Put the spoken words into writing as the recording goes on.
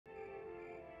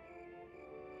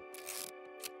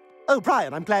Oh,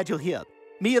 Brian, I'm glad you're here.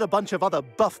 Me and a bunch of other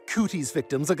buff cooties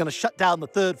victims are going to shut down the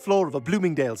 3rd floor of a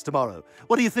Bloomingdale's tomorrow.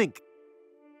 What do you think?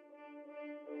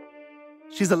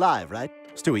 She's alive, right?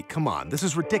 Stewie, come on. This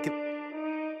is ridiculous.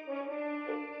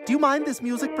 Do you mind this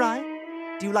music, Bri?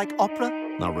 Do you like opera?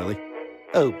 Not really.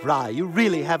 Oh, Bri, you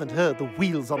really haven't heard the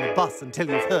wheels on the bus until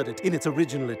you've heard it in its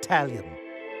original Italian.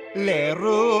 Le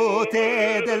route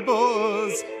del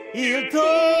bus, il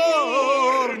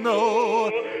torno,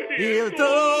 il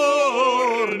torno.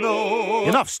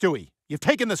 Enough, Stewie. You've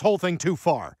taken this whole thing too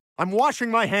far. I'm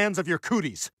washing my hands of your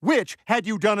cooties, which, had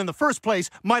you done in the first place,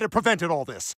 might have prevented all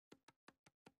this.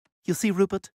 You see,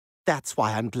 Rupert, that's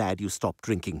why I'm glad you stopped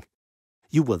drinking.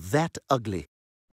 You were that ugly.